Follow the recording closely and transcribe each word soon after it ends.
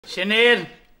Sinead,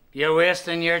 you're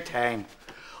wasting your time.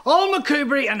 All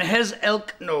McCoubrey and his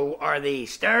ilk know are the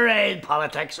sterile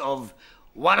politics of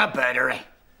whataboutery.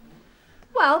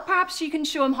 Well, perhaps you can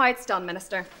show him how it's done,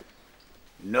 Minister.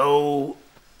 No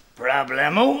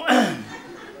problemo.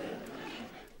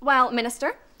 Well,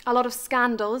 Minister, a lot of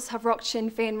scandals have rocked Sinn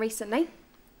Féin recently.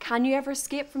 Can you ever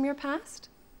escape from your past?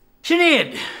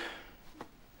 Sinead.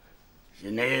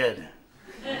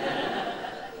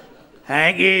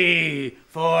 Thank you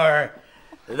for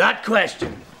that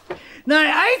question. Now,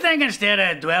 I think instead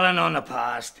of dwelling on the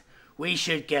past, we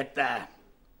should get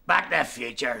back to the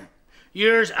future.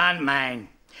 Yours and mine.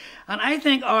 And I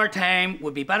think our time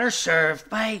would be better served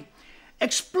by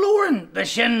exploring the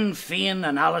Sinn Féin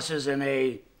analysis in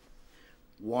a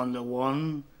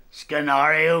one-to-one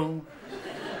scenario.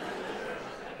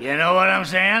 You know what I'm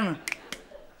saying?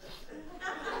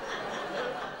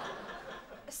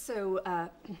 So,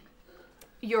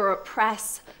 your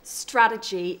press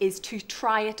strategy is to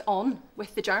try it on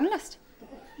with the journalist?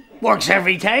 Works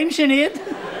every time, Sinead.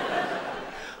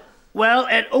 Well,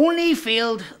 it only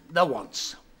failed the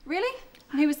once. Really?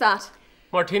 Who was that?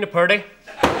 Martina Purdy.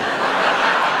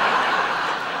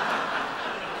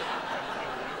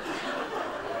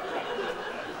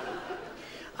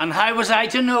 And how was I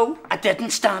to know? I didn't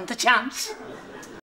stand a chance.